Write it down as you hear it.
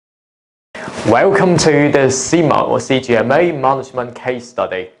Welcome to the CIMA or CGMA Management Case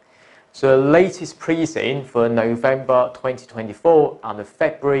Study. So the latest preseen for November 2024 and the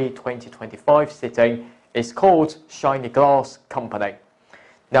February 2025 sitting is called Shinyglas Company.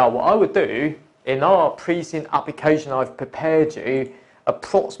 Now what I would do, in our preseen application I've prepared you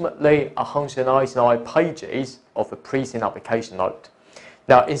approximately 199 pages of a preseen application note.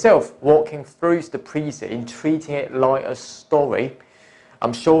 Now instead of walking through the preseen, treating it like a story,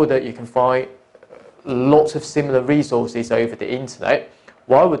 I'm sure that you can find lots of similar resources over the internet.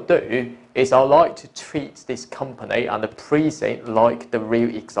 What I would do is I like to treat this company and the preseen like the real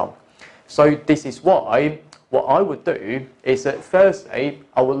exam. So this is why what I would do is that firstly,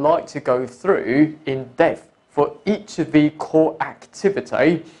 I would like to go through in depth for each of the core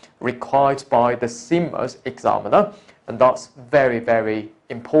activity required by the CIMA examiner, and that's very, very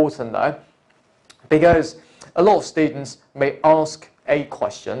important there, because a lot of students may ask a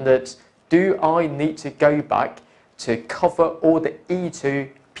question that, do I need to go back to cover all the E2,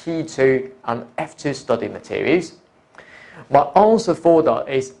 P2 and F2 study materials? My answer for that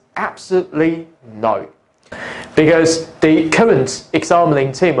is absolutely no, because the current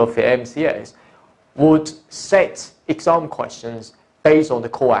examining team of the MCS would set exam questions based on the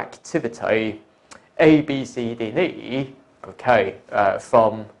core activity A, B, C, D, and E, okay,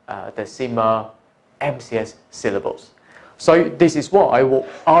 from the CIMA MCS syllabus. So this is why what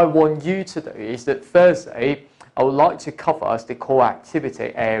I want you to do is that firstly, I would like to cover the core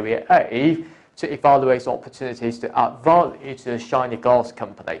activity area A to evaluate opportunities to add value to the Shinyglas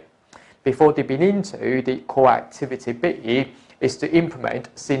company. Before dipping into the core activity B is to implement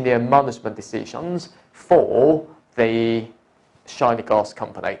senior management decisions for the Shinyglas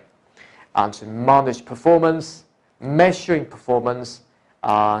company and to manage performance, measuring performance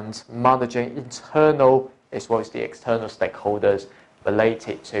and managing internal as well as the external stakeholders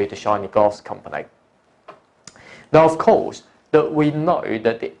related to the Shinyglas company. Now, of course, that we know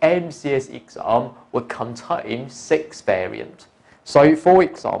that the MCS exam will contain 6 variants. So, for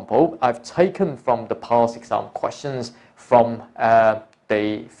example, I've taken from the past exam questions from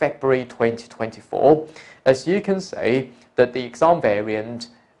the February 2024. As you can see, that the exam variant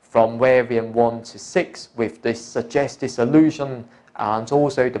from variant 1 to 6 with the suggested solution and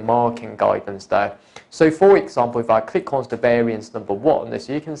also the marking guidance there. So for example, if I click on the variance number 1, as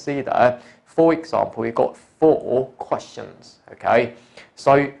you can see there, for example, we've got 4 questions, okay?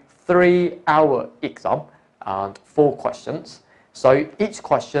 So 3-hour exam and 4 questions. So each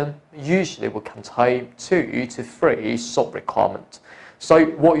question usually will contain 2 to 3 sub-requirements. So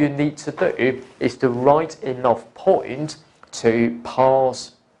what you need to do is to write enough points to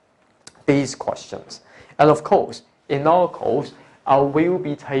pass these questions. And of course, in our course, I will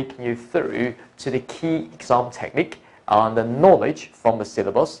be taking you through to the key exam technique and the knowledge from the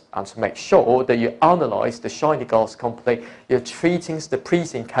syllabus, and to make sure that you analyze the Shinyglas company. You're treating the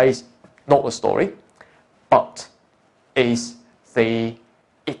preseen case, not the story, but is the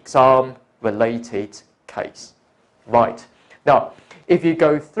exam related case. Right. Now, if you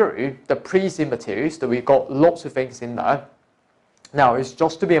go through the preseen materials, that we've got lots of things in there. Now, it's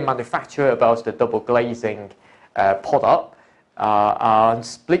just to be a manufacturer about the double glazing product. And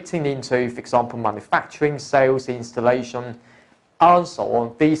splitting into, for example, manufacturing, sales, installation, and so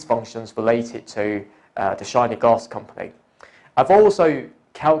on, these functions related to the Shinyglas company. I've also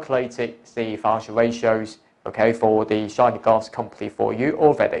calculated the financial ratios, okay, for the Shinyglas company for you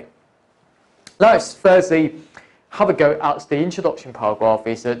already. Let's firstly have a go at the introduction paragraph.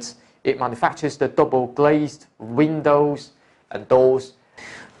 Is that it manufactures the double glazed windows and doors.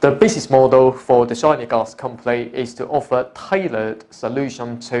 The business model for the Shinyglas company is to offer tailored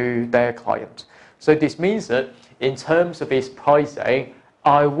solution to their client. So this means that in terms of its pricing,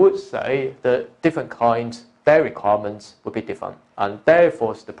 I would say that different clients, their requirements will be different, and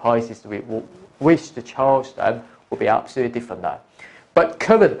therefore the prices that we wish to charge them will be absolutely different there. But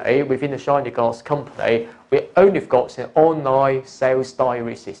currently within the Shinyglas company, we only got an online sales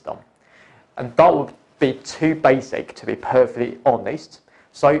diary system, and that would be too basic, to be perfectly honest.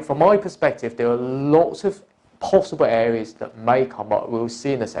 So from my perspective, there are lots of possible areas that may come up. We'll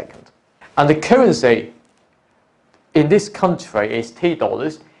see in a second. And the currency in this country is $T,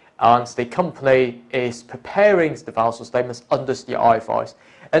 and the company is preparing the financial statements under the IFRS.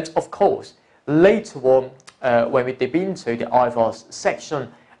 And of course, later on, when we dip into the IFRS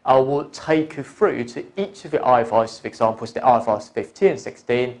section, I will take you through to each of the IFRS, for example, the IFRS 15 and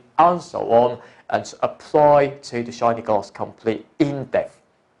 16, and so on, and to apply to the Shinyglas company in depth.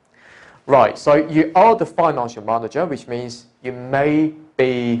 Right, so you are the financial manager, which means you may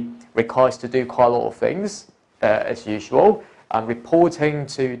be required to do quite a lot of things as usual, and reporting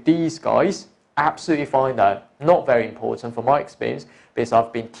to these guys, absolutely fine though. Not very important from my experience because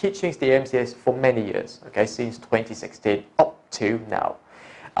I've been teaching the MCS for many years, okay, since 2016 up to now.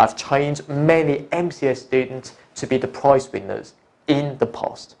 I've trained many MCS students to be the prize winners in the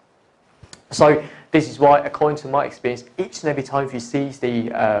past. So this is why, according to my experience, each and every time you see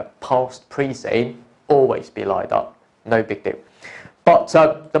the past preseen, always be like that. No big deal. But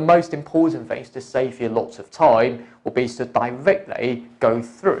the most important thing is to save you lots of time will be to directly go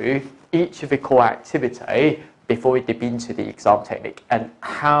through each of the core activity before we dip into the exam technique and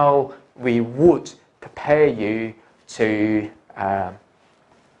how we would prepare you to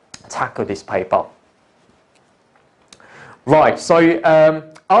tackle this paper. Right, so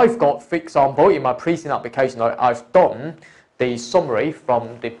I've got, for example, in my preseen application, I've done the summary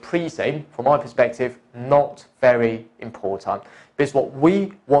from the preseen. From my perspective, not very important. Because what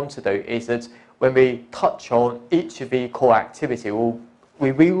we want to do is that when we touch on each of the core activity,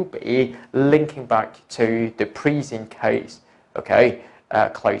 we will be linking back to the preseen case, okay,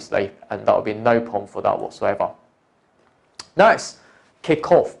 closely, and that will be no problem for that whatsoever. Now let's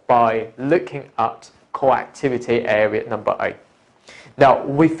kick off by looking at core activity area number 8. Now,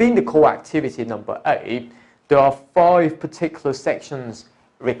 within the core activity number 8, there are 5 particular sections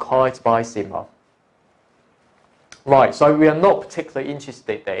required by CIMA. Right, so we are not particularly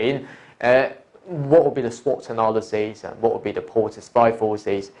interested in what will be the SWOT analysis and what will be the Porter's five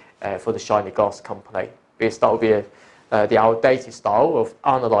forces for the Shinyglas company, because that will be the outdated style of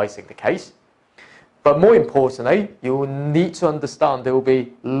analysing the case. But more importantly, you will need to understand there will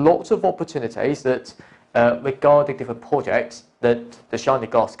be lots of opportunities that regarding different projects that the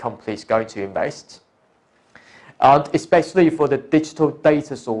Shinyglas company is going to invest. And especially for the digital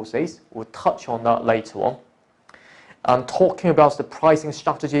data sources, we'll touch on that later on. And talking about the pricing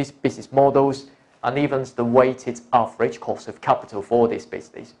strategies, business models, and even the weighted average cost of capital for this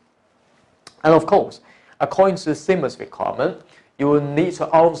business. And of course, according to the CIMA's requirement, you will need to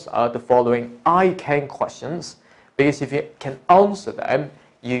answer the following I can questions, because if you can answer them,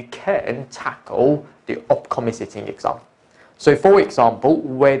 you can tackle the upcoming sitting exam. So for example,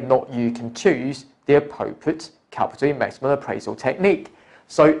 whether or not you can choose the appropriate capital investment appraisal technique.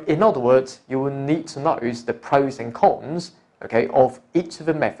 So in other words, you will need to know the pros and cons, okay, of each of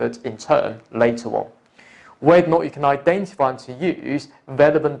the methods in turn later on. Whether or not you can identify and to use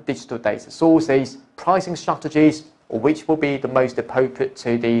relevant digital data sources, pricing strategies, or which will be the most appropriate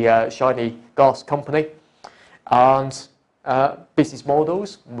to the Shinyglas company, and business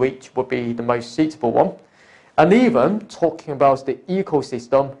models, which would be the most suitable one, and even talking about the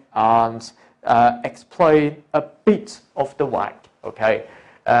ecosystem and explain a bit of the WACC, okay,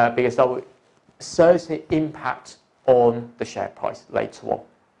 because that will certainly impact on the share price later on.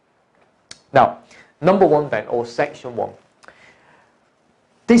 Now, number 1 then, or section 1.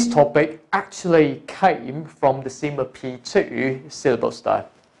 This topic actually came from the CIMA P2 syllabus there.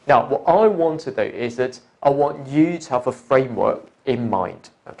 Now, what I want to do is that I want you to have a framework in mind,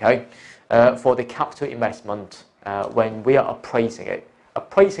 okay, for the capital investment when we are appraising it.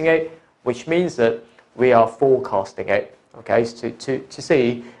 Appraising it, which means that we are forecasting it, okay, to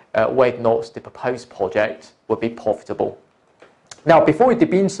see whether or not the proposed project will be profitable. Now, before we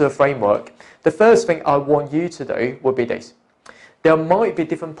dip into the framework, the first thing I want you to do will be this. There might be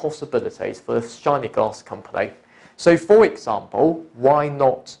different possibilities for the Shinyglas company. So, for example, why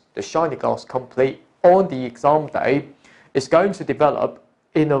not the Shinyglas company on the exam day is going to develop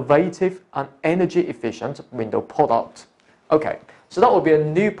innovative and energy efficient window product. Okay, so that will be a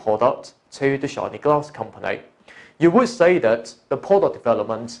new product to the Shinyglas company. You would say that the product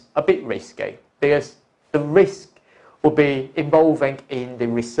development a bit risky because the risk will be involving in the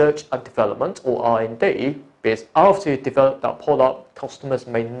research and development or R&D, because after you develop that product, customers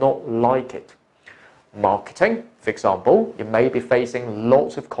may not like it. Marketing, for example, you may be facing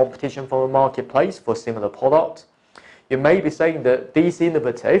lots of competition from the marketplace for similar products. You may be saying that these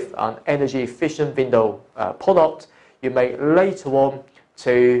innovative and energy efficient window products, you may later on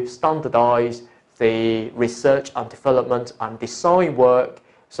to standardize the research and development and design work.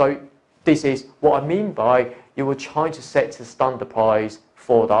 So this is what I mean by you will try to set the standard price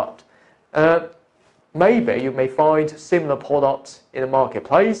for that. Maybe you may find similar products in the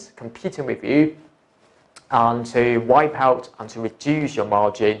marketplace competing with you and to wipe out and to reduce your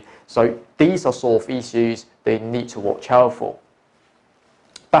margin. So these are sort of issues they need to watch out for.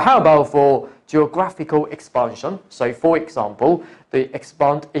 But how about for geographical expansion? So for example, they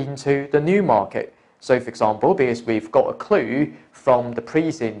expand into the new market. So for example, because we've got a clue from the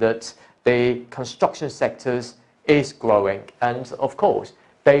preseen that the construction sectors is growing, and of course,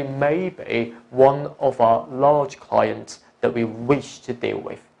 they may be one of our large clients that we wish to deal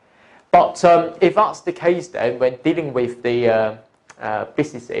with. But if that's the case, then when dealing with the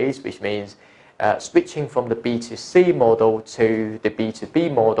businesses, which means switching from the B2C model to the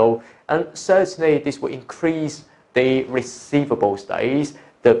B2B model, and certainly this will increase the receivables days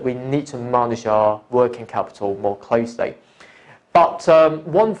that we need to manage our working capital more closely. But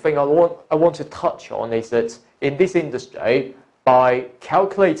one thing I want to touch on is that in this industry, by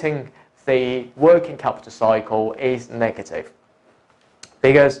calculating the working capital cycle is negative.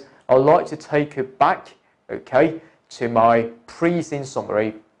 Because I'd like to take it back, okay, to my preseen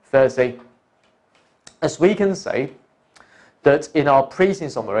summary. Firstly, as we can see that in our preseen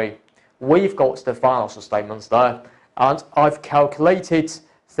summary, we've got the financial statements there, and I've calculated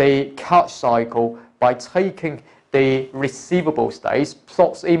the cash cycle by taking the receivables days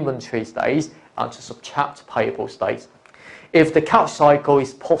plus inventory days and to subtract payables days. If the cash cycle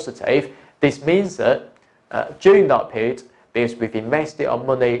is positive, this means that during that period, because we've invested our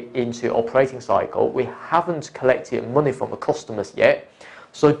money into operating cycle, we haven't collected money from the customers yet.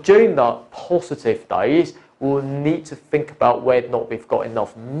 So during that positive days, we'll need to think about whether or not we've got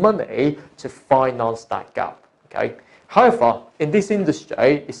enough money to finance that gap. Okay. However, in this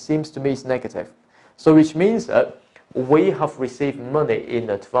industry, it seems to me it's negative. So which means that we have received money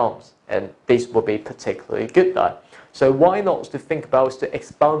in advance, and this will be particularly good there. So why not to think about to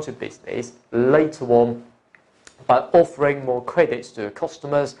expand your business later on by offering more credits to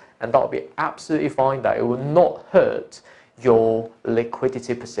customers, and that will be absolutely fine. That it will not hurt your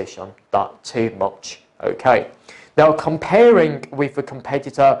liquidity position that too much. Okay. Now comparing with a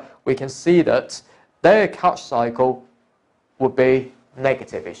competitor, we can see that their cash cycle would be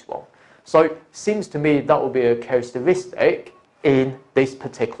negative as well. So it seems to me that will be a characteristic in this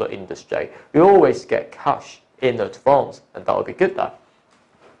particular industry. We always get cash in advance, and that will be good there.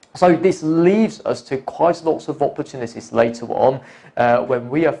 So this leaves us to quite lots of opportunities later on when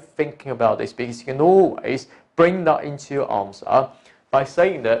we are thinking about this, because you can always bring that into your answer by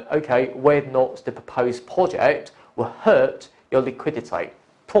saying that, okay, whether or not the proposed project will hurt your liquidity.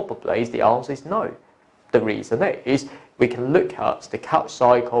 Probably the answer is no. The reason is we can look at the cash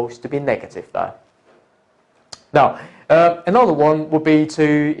cycles to be negative there. Now, another one would be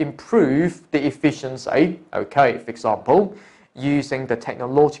to improve the efficiency, okay, for example, using the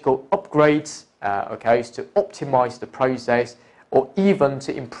technological upgrades, okay, to optimize the process, or even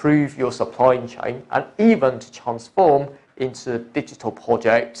to improve your supply chain, and even to transform into digital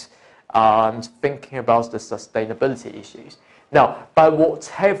projects and thinking about the sustainability issues. Now, by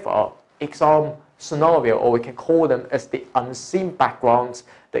whatever exam scenario, or we can call them as the unseen backgrounds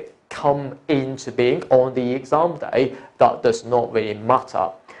that come into being on the exam day, that does not really matter,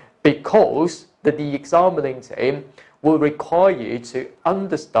 because the examining team will require you to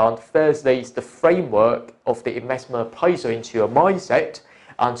understand firstly the framework of the investment appraisal into your mindset,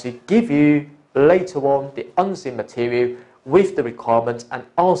 and to give you later on the unseen material with the requirements and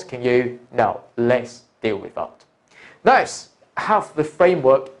asking you, now let's deal with that. Let's have the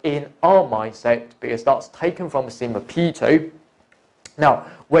framework in our mindset, because that's taken from CIMA P2. Now,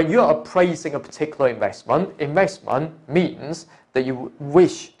 when you are appraising a particular investment means that you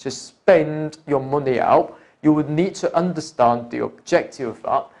wish to spend your money out. You would need to understand the objective of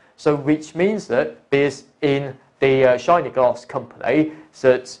that. So which means that because in the Shinyglas company,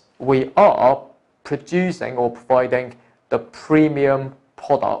 that we are producing or providing the premium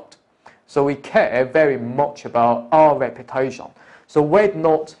product. So we care very much about our reputation. So whether or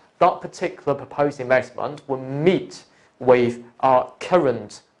not that particular proposed investment will meet with our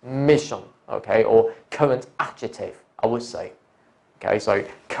current mission, okay, or current adjective, I would say. Okay, so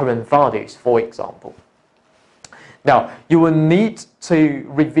current values, for example. Now, you will need to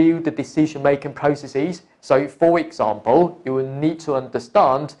review the decision-making processes. So, for example, you will need to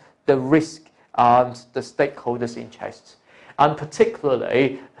understand the risk and the stakeholders' interests, and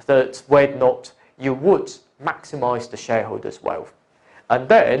particularly that whether or not you would maximize the shareholders' wealth. And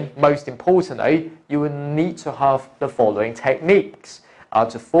then, most importantly, you will need to have the following techniques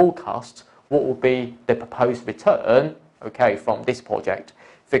to forecast what will be the proposed return, okay, from this project.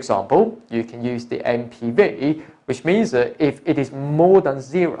 For example, you can use the NPV, which means that if it is more than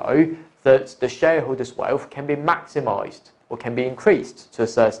zero, that the shareholders' wealth can be maximized or can be increased to a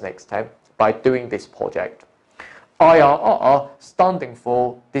certain extent by doing this project. IRR standing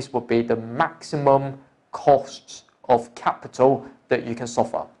for, this will be the maximum costs of capital that you can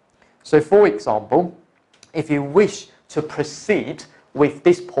suffer. So for example, if you wish to proceed with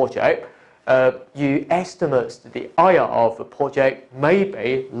this project, you estimate that the IRR of the project may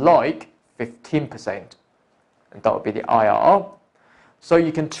be like 15%, and that would be the IRR. So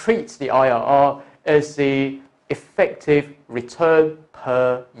you can treat the IRR as the effective return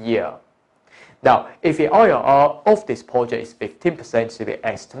per year. Now, if the IRR of this project is 15% to be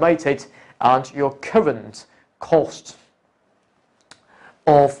estimated, and your current cost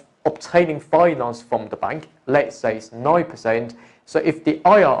of obtaining finance from the bank, let's say it's 9%, so if the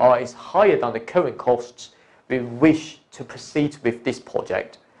IRR is higher than the current costs, we wish to proceed with this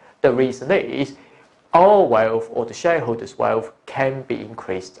project. The reason is our wealth or the shareholders' wealth can be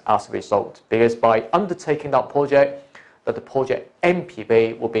increased as a result, because by undertaking that project, that the project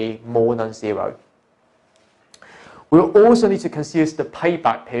NPV will be more than zero. We'll also need to consider the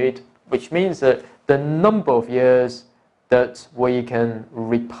payback period, which means that the number of years that we can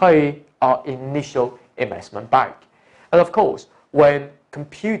repay our initial investment back. And of course, when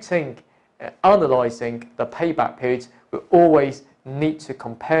computing, analyzing the payback periods, we always need to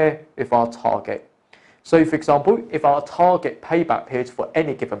compare with our target. So for example, if our target payback period for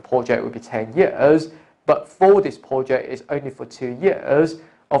any given project would be 10 years, but for this project is only for 2 years,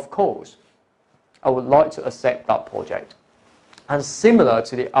 of course, I would like to accept that project. And similar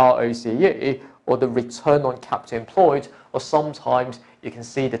to the ROCE, or the return on capital employed, or sometimes you can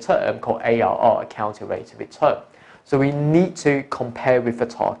see the term called ARR, accounting rate of return. So we need to compare with the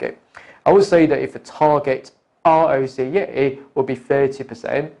target. I would say that if the target ROCE will be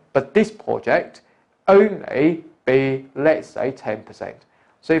 30%, but this project only be, let's say, 10%.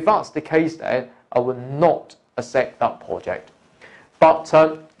 So if that's the case, then I will not accept that project. But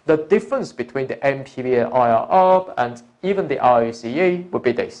the difference between the NPV and IRR and even the ROCE would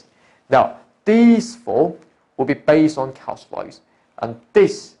be this. Now, these four will be based on cash flows, and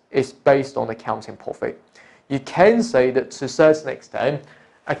this is based on accounting profit. You can say that to a certain extent,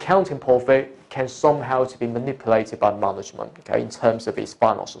 accounting profit can somehow to be manipulated by management, okay, in terms of its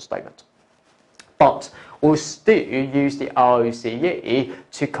financial statement. But we'll still use the ROCE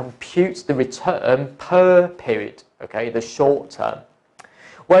to compute the return per period, okay, the short term.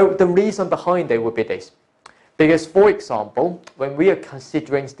 Well, the reason behind it would be this. Because, for example, when we are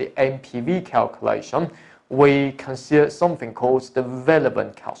considering the NPV calculation, we consider something called the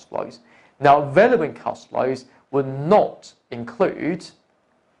relevant cash flows. Now, relevant cash flows will not include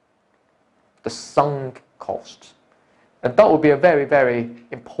the sunk costs. And that would be a very, very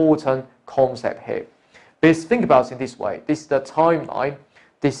important concept here. Because think about it in this way. This is the timeline.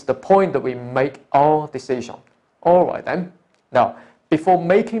 This is the point that we make our decision. All right then. Now, before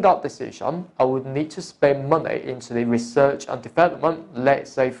making that decision, I would need to spend money into the research and development, let's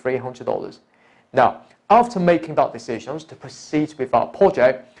say $300. Now, after making that decision to proceed with our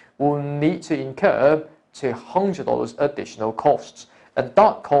project, we'll need to incur $200 additional costs. And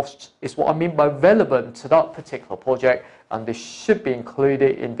that cost is what I mean by relevant to that particular project, and this should be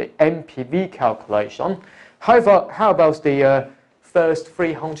included in the NPV calculation. However, how about the first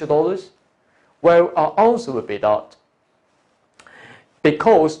 $300? Well, our answer would be that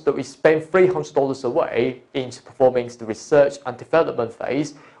because that we spend $300 away into performing the research and development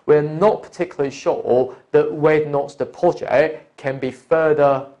phase, we're not particularly sure that whether or not the project can be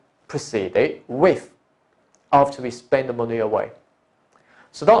further proceeded with after we spend the money away.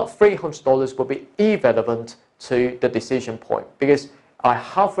 So that $300 will be irrelevant to the decision point, because I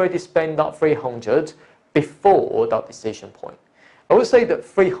have already spent that $300 before that decision point. I would say that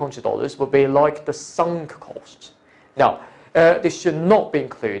 $300 will be like the sunk cost. Now, this should not be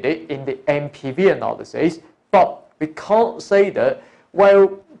included in the NPV analysis, but we can't say that,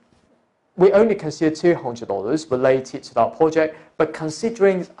 well, we only consider $200 related to that project, but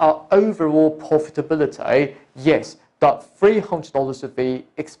considering our overall profitability, yes, that $300 of the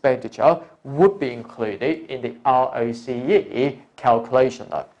expenditure would be included in the ROCE calculation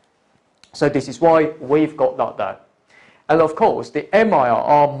though. So this is why we've got that there. And of course, the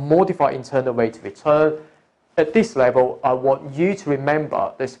MIRR, modified internal rate of return, at this level, I want you to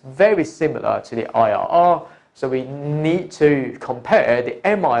remember that's very similar to the IRR. So we need to compare the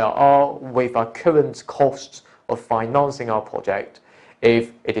MIRR with our current costs of financing our project.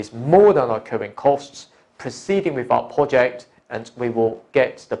 If it is more than our current costs, proceeding with our project, and we will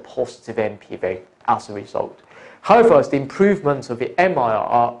get the positive NPV as a result. However, the improvement of the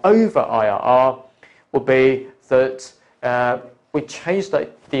MIRR over IRR will be that we change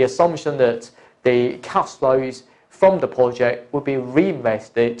the assumption that the cash flows from the project will be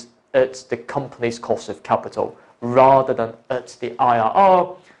reinvested at the company's cost of capital rather than at the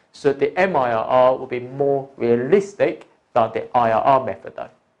IRR, so the MIRR will be more realistic than the IRR method though.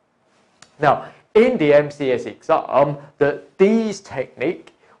 Now, in the MCS exam, these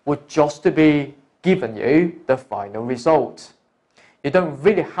techniques would just be giving you the final result. You don't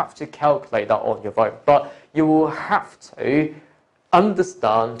really have to calculate that on your own, but you will have to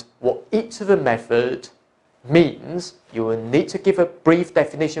understand what each of the method means you will need to give a brief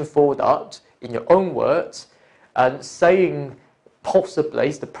definition for that in your own words and saying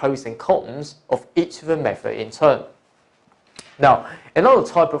possibly the pros and cons of each of the method in turn. Now, another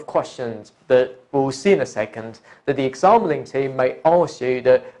type of questions that we'll see in a second, that the examining team may ask you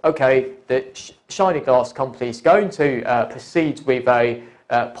that, okay, the Shinyglas company is going to proceed with a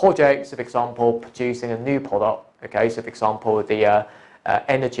project, so for example, producing a new product, okay, so for example, the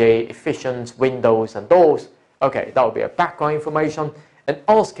energy efficient windows and doors, okay, that would be a background information, and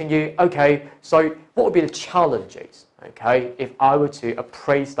asking you, okay, so what would be the challenges, okay, if I were to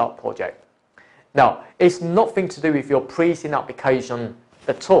appraise that project? Now, it's nothing to do with your preseen application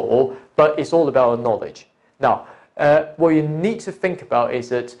at all, but it's all about knowledge. Now, what you need to think about is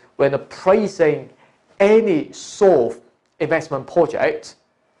that when appraising any sort of investment project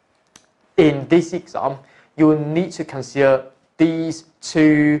in this exam, you will need to consider these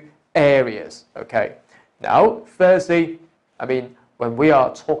two areas, okay? Now, firstly, I mean, when we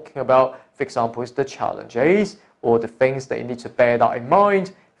are talking about, for example, the challenges or the things that you need to bear that in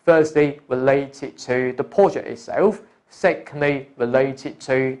mind, firstly, related to the project itself. Secondly, related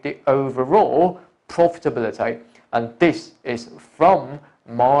to the overall profitability. And this is from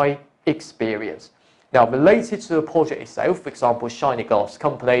my experience. Now, related to the project itself, for example, Shinyglas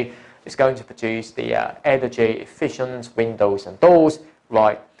company is going to produce the energy efficient windows and doors,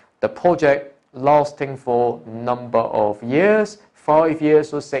 right? The project lasting for a number of years, 5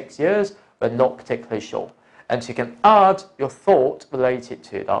 years or 6 years, we're not particularly sure. And you can add your thought related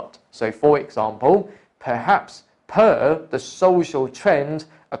to that. So for example, perhaps per the social trend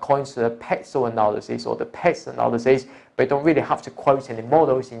according to the PETSEL analysis or the PETS analysis, but you don't really have to quote any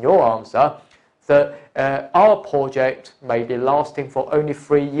models in your answer, that our project may be lasting for only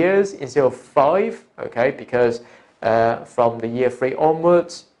 3 years instead of 5, okay, because from the year 3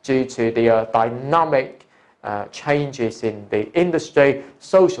 onwards, due to the dynamic changes in the industry,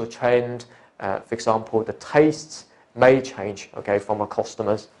 social trend, for example, the tastes may change, okay, from our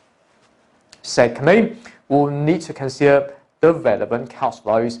customers. Secondly, we'll need to consider the relevant cash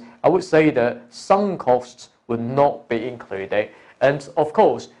flows. I would say that some costs would not be included. And of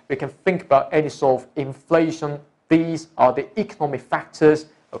course, we can think about any sort of inflation. These are the economic factors,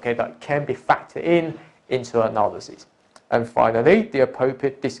 okay, that can be factored into analysis. And finally, the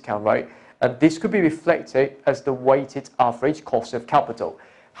appropriate discount rate. And this could be reflected as the weighted average cost of capital.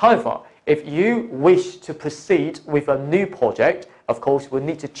 However, if you wish to proceed with a new project, of course, we'll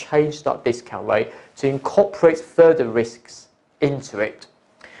need to change that discount rate to incorporate further risks into it.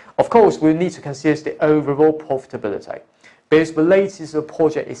 Of course, we'll need to consider the overall profitability. Because related to the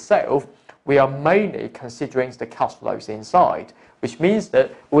project itself, we are mainly considering the cash flows inside, which means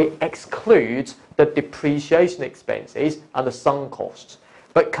that we exclude the depreciation expenses and the sunk costs.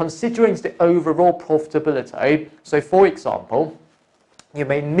 But considering the overall profitability, so for example, you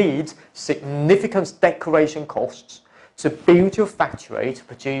may need significant decoration costs to build your factory to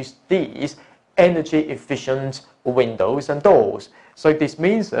produce these energy efficient windows and doors. So this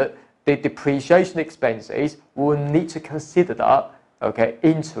means that the depreciation expenses will need to consider that, okay,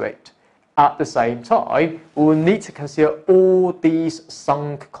 into it. At the same time, we will need to consider all these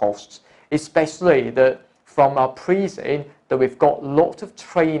sunk costs, especially that from our preseen that we've got lots of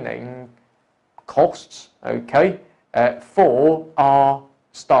training costs, okay, for our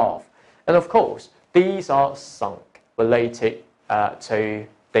staff. And of course, these are sunk related to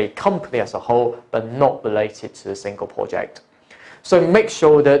the company as a whole, but not related to a single project. So make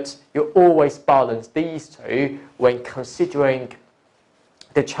sure that you always balance these two when considering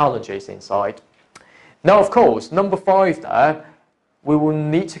the challenges inside. Now, of course, number 5 there, we will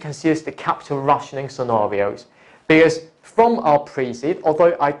need to consider the capital rationing scenarios. Because from our preseen,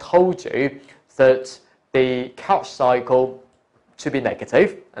 although I told you that the cash cycle to be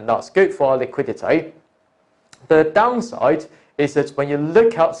negative, and that's good for our liquidity, the downside is that when you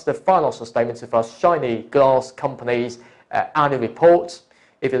look at the financial statements of our Shinyglas company's annual report,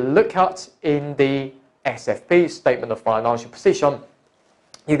 if you look at in the SFP, Statement of Financial Position,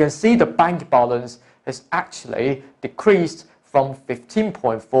 you can see the bank balance has actually decreased from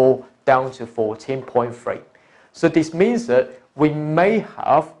 15.4 down to 14.3. So this means that we may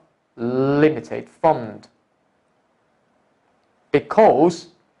have limited fund. Because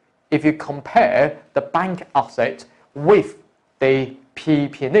if you compare the bank asset with the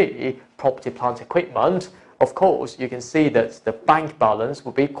PP&E, property, plant, equipment, of course, you can see that the bank balance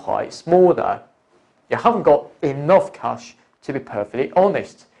will be quite small there. You haven't got enough cash, to be perfectly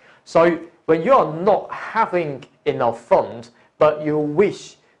honest. So when you are not having enough fund, but you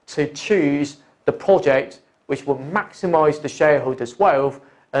wish to choose the project which will maximize the shareholders' wealth,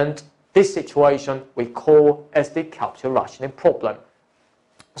 and This situation we call as the capital rationing problem.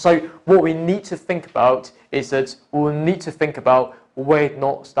 So what we need to think about is that we'll need to think about whether or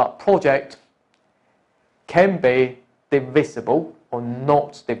not that project can be divisible or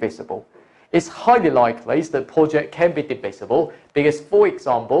not divisible. It's highly likely that project can be divisible because, for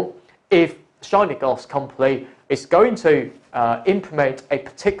example, if Shinyglas company is going to implement a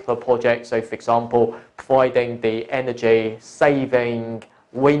particular project, so for example, providing the energy saving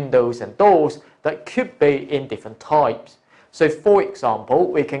windows and doors, that could be in different types. So for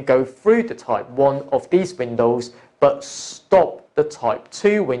example, we can go through the type 1 of these windows but stop the type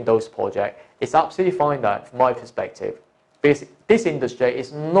 2 windows project. It's absolutely fine there from my perspective, because this industry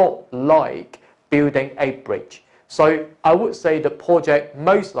is not like building a bridge. So I would say the project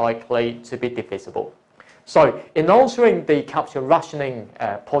most likely to be divisible. So in answering the capital rationing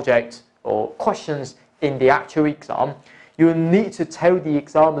project or questions in the actual exam, you need to tell the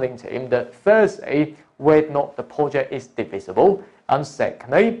examining team that firstly, whether or not the project is divisible, and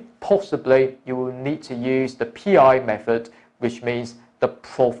secondly, possibly you will need to use the PI method, which means the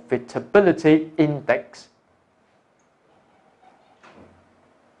profitability index.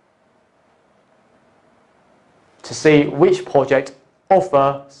 To see which project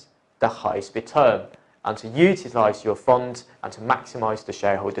offers the highest return and to utilize your funds and to maximize the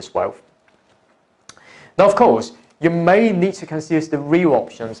shareholders' wealth. Now, of course, you may need to consider the real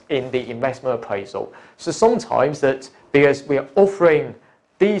options in the investment appraisal. So sometimes that because we are offering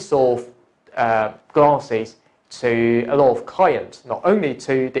these sort of glasses to a lot of clients, not only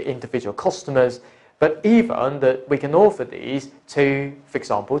to the individual customers, but even that we can offer these to, for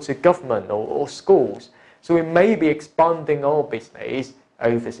example, to government or schools. So we may be expanding our business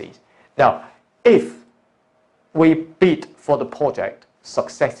overseas. Now, if we bid for the project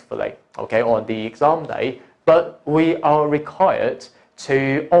successfully, okay, on the exam day, but we are required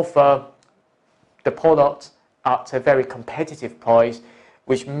to offer the product at a very competitive price,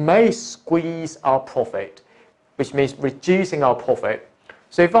 which may squeeze our profit, which means reducing our profit.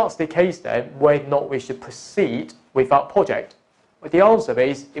 So if that's the case, then whether or not we should proceed with that project? Well, the answer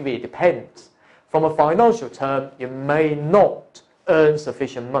is it really depends. From a financial term, you may not earn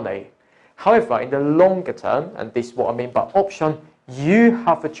sufficient money. However, in the longer term, and this is what I mean by option, you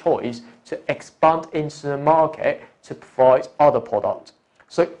have a choice to expand into the market to provide other products.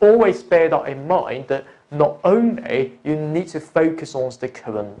 So always bear that in mind, that not only you need to focus on the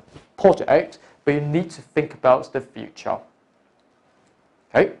current project, but you need to think about the future.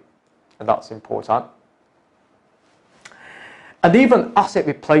 Okay, and that's important. And even asset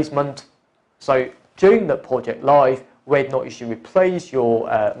replacement. So during the project life, whether or not you should replace your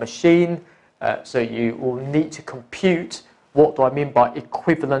machine, so you will need to compute what do I mean by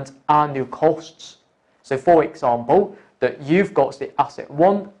equivalent annual costs. So for example, that you've got the asset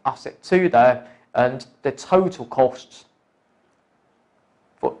 1, asset 2 there, and the total costs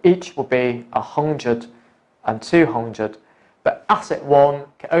for each will be 100 and 200. But asset 1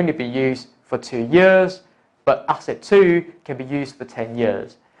 can only be used for 2 years, but asset 2 can be used for 10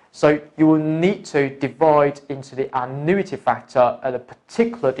 years. So you will need to divide into the annuity factor at a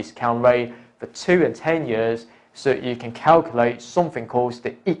particular discount rate for 2 and 10 years, so you can calculate something called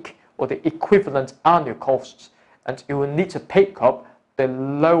the EAC, or the equivalent annual costs, and you will need to pick up the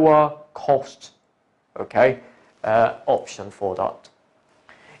lower cost, okay, option for that.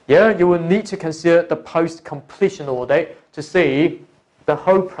 Yeah, you will need to consider the post-completion audit to see the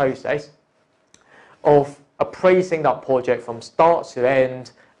whole process of appraising that project from start to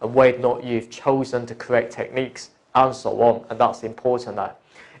end, and whether or not you've chosen the correct techniques and so on, and that's important there.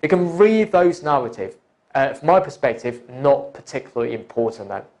 You can read those narratives. From my perspective, not particularly important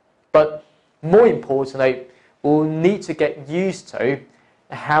though. But more importantly, we'll need to get used to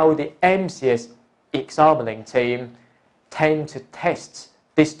how the MCS examining team tend to test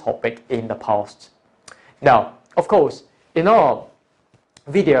this topic in the past. Now, of course, in our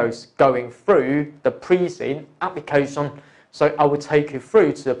videos going through the preseen application, so I will take you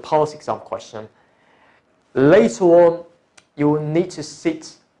through to the past exam question. Later on, you will need to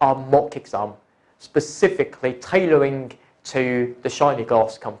sit a mock exam, specifically tailoring to the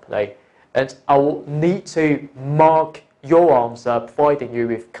Shinyglas company, and I will need to mark your answer, providing you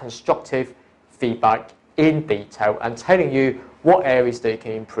with constructive feedback in detail and telling you what areas they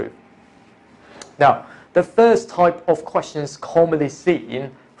can improve. Now, the first type of questions commonly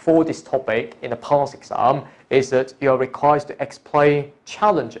seen for this topic in the past exam is that you are required to explain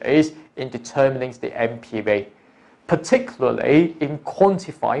challenges in determining the NPV, particularly in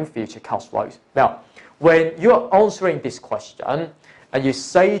quantifying future cash flows. Now, when you're answering this question and you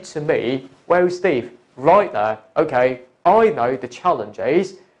say to me, well, Steve, right there, okay, I know the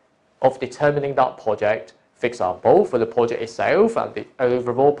challenges of determining that project, for example, for the project itself and the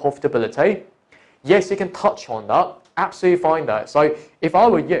overall profitability. Yes, you can touch on that, absolutely fine there. So if I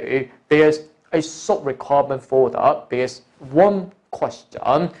were you, there's a sub-requirement for that, because one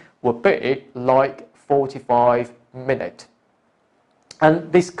question would be like 45 minutes.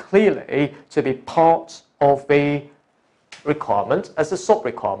 And this clearly to be part of the requirement as a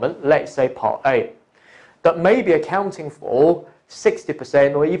sub-requirement, let's say part A, that may be accounting for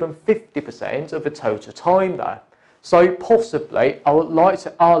 60% or even 50% of the total time there. So possibly I would like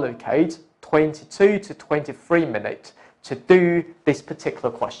to allocate 22 to 23 minutes to do this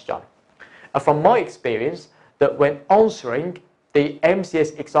particular question. And from my experience, that when answering the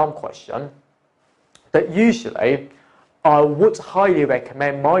MCS exam question, that usually I would highly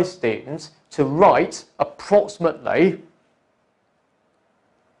recommend my students to write approximately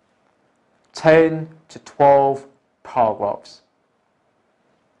 10 to 12 paragraphs.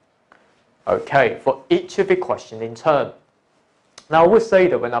 Okay, for each of the questions in turn. Now I would say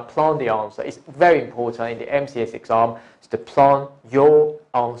that when I plan the answer, it's very important in the MCS exam to plan your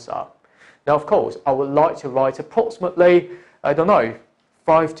answer. Now of course, I would like to write approximately, I don't know,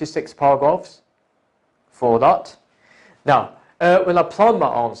 5 to 6 paragraphs for that. Now, when I plan my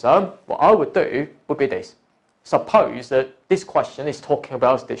answer, what I would do would be this. Suppose that this question is talking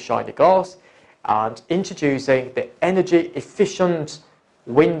about the Shinyglas and introducing the energy efficient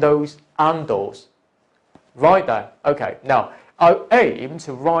windows and doors. Right there. Okay, now I aim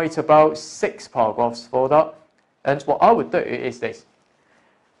to write about 6 paragraphs for that. And what I would do is this.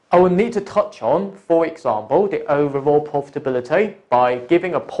 I will need to touch on, for example, the overall profitability by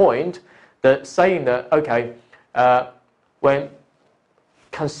giving a point that saying that, okay, when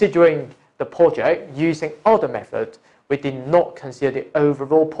considering the project using other methods, we did not consider the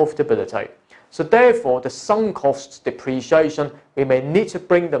overall profitability. So therefore, the sunk costs depreciation, we may need to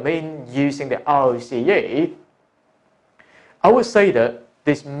bring them in using the ROCE. I would say that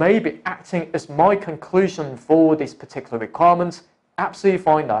this may be acting as my conclusion for this particular requirement. Absolutely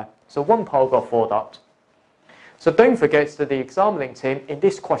fine there. So 1 paragraph for that. So don't forget that the examining team in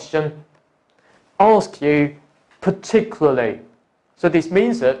this question ask you particularly. So this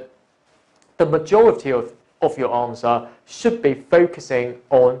means that the majority of your answer should be focusing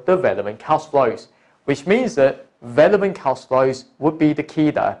on the relevant cash flows, which means that relevant cash flows would be the key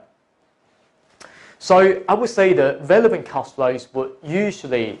there. So I would say that relevant cash flows would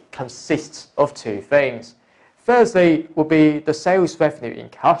usually consist of 2 things. Firstly would be the sales revenue in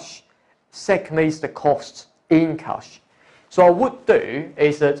cash. Secondly is the costs in cash. So what I would do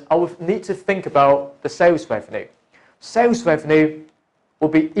is that I would need to think about the sales revenue. Sales revenue will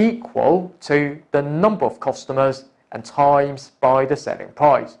be equal to the number of customers and times by the selling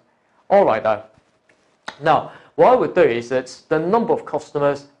price. Alright then. Now, what I would do is that the number of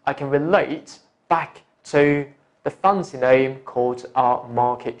customers I can relate back to the fancy name called our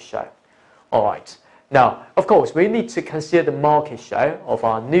market share. Alright. Now, of course, we need to consider the market share of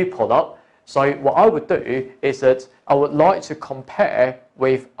our new product. So what I would do is that I would like to compare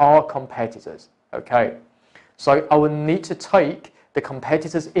with our competitors. Okay. So I would need to take the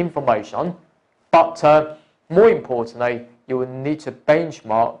competitors' information, but more importantly, you will need to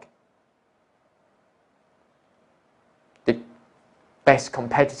benchmark the best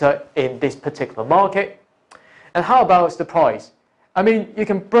competitor in this particular market. And how about the price? I mean, you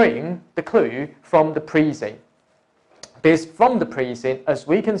can bring the clue from the preseen. Because from the preseen, as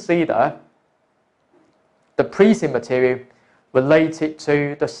we can see there, the preseen material related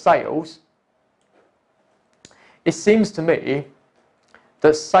to the sales, it seems to me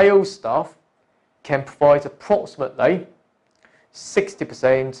that sales staff can provide approximately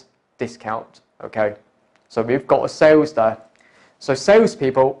 60% discount. Okay, so we've got a sales there. So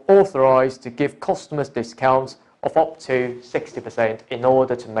salespeople authorized to give customers discounts of up to 60% in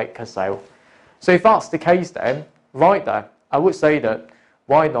order to make a sale. So if that's the case then, right there, I would say that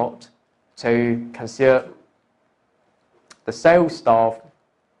why not to consider the sales staff,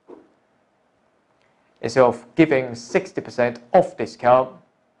 instead of giving 60% off discount,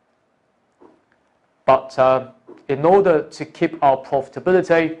 but in order to keep our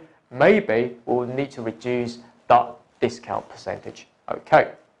profitability, maybe we'll need to reduce that discount percentage.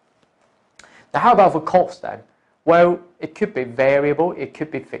 Okay. Now how about for cost then? Well, it could be variable, it could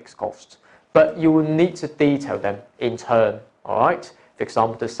be fixed costs, but you will need to detail them in turn. Alright? For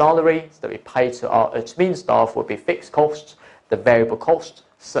example, the salaries that we pay to our admin staff will be fixed costs, the variable costs,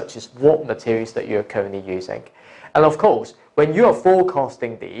 such as what materials that you're currently using. And of course, when you are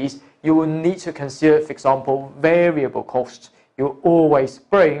forecasting these, you will need to consider, for example, variable costs. You always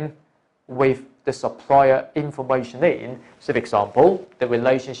bring with the supplier information in. So for example, the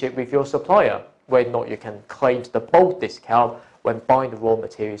relationship with your supplier, whether or not you can claim the bulk discount when buying the raw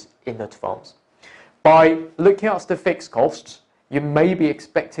materials in advance. By looking at the fixed costs, you may be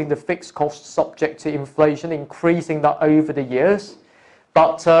expecting the fixed costs subject to inflation increasing that over the years,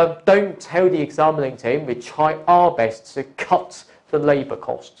 but don't tell the examining team we try our best to cut the labour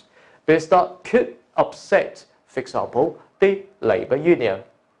costs, because that could upset, for example, the labour union,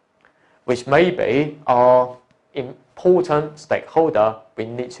 which may be our important stakeholder. We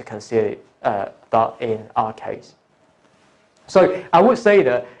need to consider that in our case. So I would say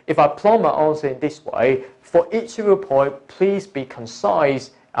that if I plan my answer in this way, for each of your point, please be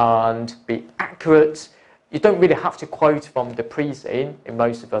concise and be accurate. You don't really have to quote from the preseen in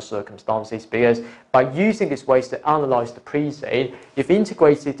most of our circumstances, because by using these ways to analyse the preseen, you've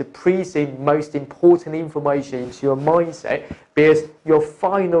integrated the preseen most important information into your mindset, because your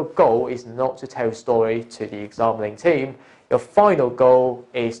final goal is not to tell a story to the examining team. Your final goal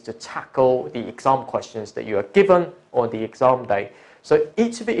is to tackle the exam questions that you are given on the exam day. So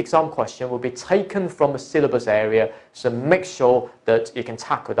each of the exam questions will be taken from a syllabus area, so make sure that you can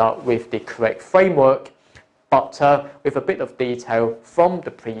tackle that with the correct framework, but with a bit of detail from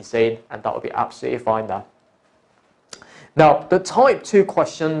the preseen, and that will be absolutely fine there. Now, the type 2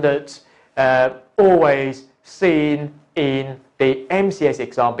 question that always seen in the MCS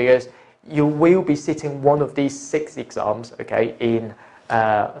exam, because you will be sitting one of these 6 exams, okay, in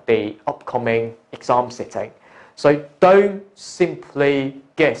the upcoming exam sitting. So don't simply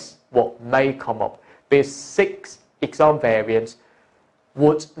guess what may come up, because 6 exam variants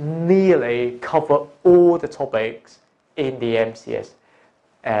would nearly cover all the topics in the MCS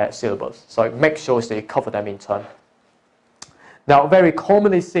syllabus. So make sure that you cover them in turn. Now, very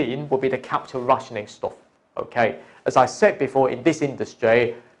commonly seen will be the capital rationing stuff. Okay, as I said before, in this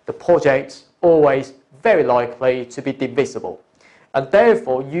industry, the project's always very likely to be divisible, and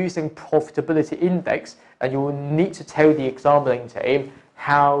therefore using profitability index, and you will need to tell the examining team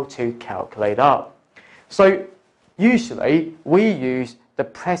how to calculate that. So usually we use the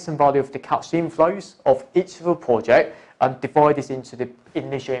present value of the cash inflows of each of the project and divide this into the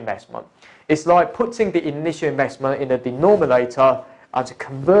initial investment. It's like putting the initial investment in the denominator and to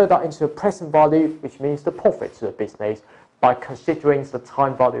convert that into a present value, which means the profit to the business, by considering the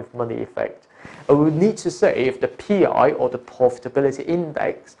time value of money effect. And we need to see if the PI, or the profitability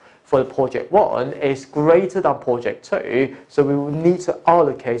index, for the project 1 is greater than project 2, so we will need to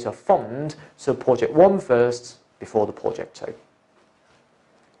allocate a fund to project 1 first before the project 2.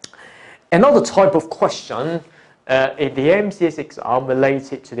 Another type of question in the MCS exam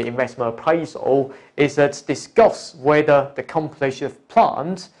related to the investment appraisal is that discuss whether the completion of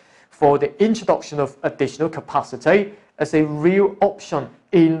plans for the introduction of additional capacity as a real option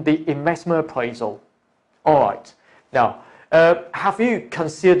in the investment appraisal. Alright, now have you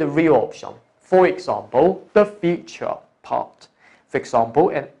considered the real option? For example, the future part. For example,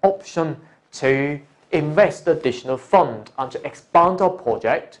 an option to invest additional fund and to expand our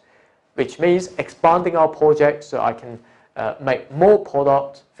project, which means expanding our project so I can make more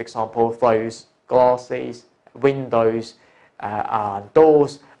product, for example, those glasses, windows and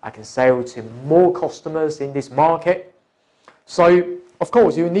doors. I can sell to more customers in this market. So, of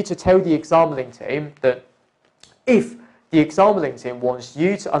course, you need to tell the examining team that if the examining team wants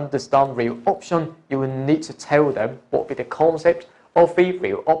you to understand real option, you will need to tell them what be the concept of the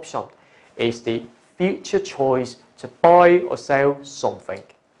real option. It's the future choice to buy or sell something,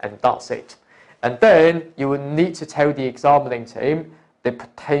 and that's it. And then you will need to tell the examining team the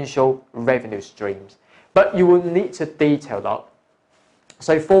potential revenue streams, but you will need to detail that.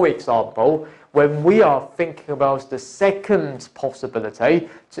 So for example, when we are thinking about the second possibility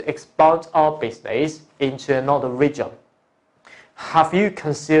to expand our business into another region, have you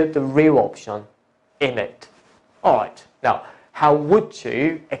considered the real option in it? Alright, now how would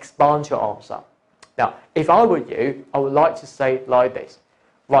you expand your answer? Now, if I were you, I would like to say it like this.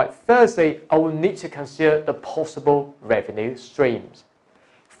 Right, firstly, I will need to consider the possible revenue streams.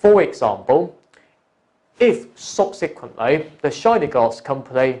 For example, if subsequently the Shinyglas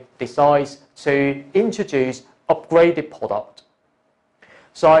company decides to introduce upgraded product,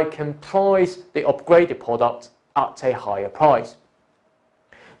 so I can price the upgraded product at a higher price,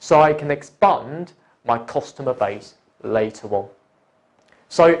 so I can expand my customer base later on.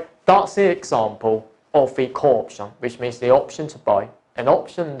 So that's the example of the core option, which means the option to buy, an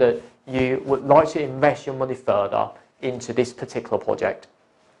option that you would like to invest your money further into this particular project.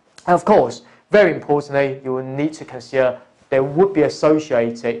 And of course, very importantly, you will need to consider there would be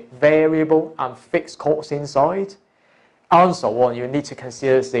associated variable and fixed costs inside, and so on. You need to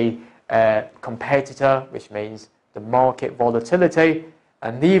consider the competitor, which means the market volatility,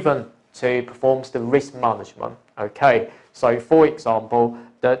 and even to perform the risk management. Okay, so for example,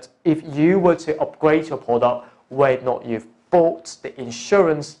 that if you were to upgrade your product, whether or not you've bought the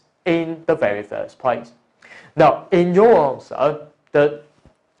insurance in the very first place. Now, in your answer, that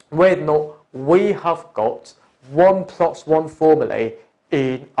whether or not we have got 1+1 formulae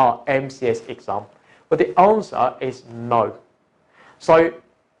in our MCS exam, but the answer is no. So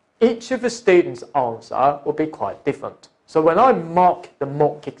each of the students' answer will be quite different. So when I mark the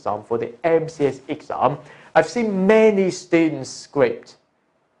mock exam for the MCS exam, I've seen many students script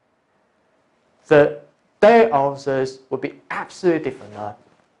that their answers will be absolutely different now.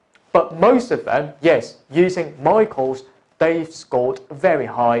 But most of them, yes, using my course, they've scored very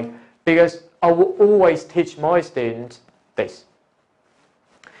high because I will always teach my students this.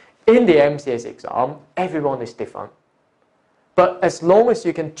 In the MCS exam, everyone is different. But as long as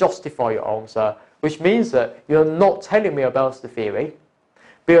you can justify your answer, which means that you're not telling me about the theory,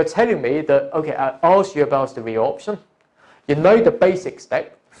 but you're telling me that, okay, I asked you about the real option. You know the basic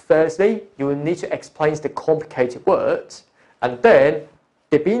step. Firstly, you will need to explain the complicated words, and then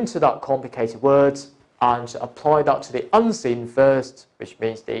dip into that complicated words and apply that to the unseen first, which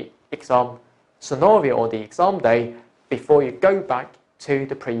means the exam scenario or the exam day, before you go back to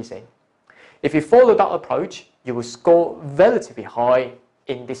the preseen. If you follow that approach, you will score relatively high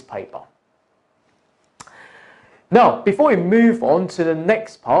in this paper. Now, before we move on to the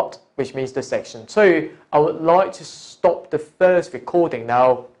next part, which means the section 2, I would like to stop the first recording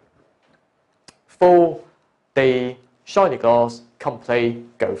now for the Shinyglas complete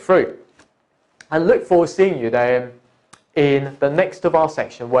go through. And look forward to seeing you then in the next of our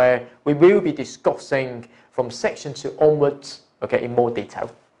section, where we will be discussing from section 2 onwards, okay, in more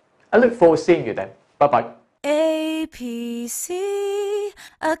detail. I look forward to seeing you then. Bye-bye. APC,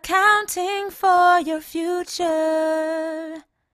 accounting for your future.